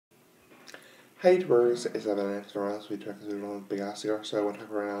Hey Twitters, it's Evan and tomorrow we talk about big ass cigar. So I want to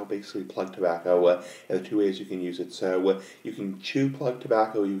talk about now basically plug tobacco and the two ways you can use it. So you can chew plug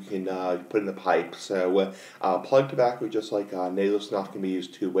tobacco, you can put in the pipe. So plug tobacco, just like nasal snuff, can be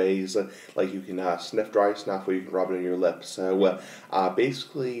used two ways. Like you can sniff dry snuff, or you can rub it on your lips. So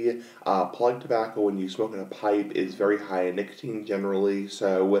basically, plug tobacco when you smoke in a pipe is very high in nicotine generally.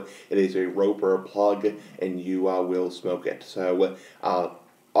 So it is a rope or a plug, and you will smoke it. So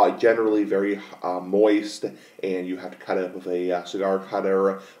generally very moist, and you have to cut it with a cigar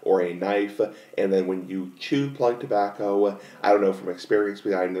cutter or a knife. And then when you chew plug tobacco, I don't know from experience,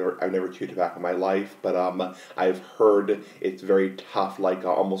 because I've never chewed tobacco in my life, but I've heard it's very tough, like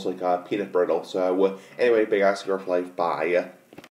almost like peanut brittle. So anyway, big ass cigar for life. Bye.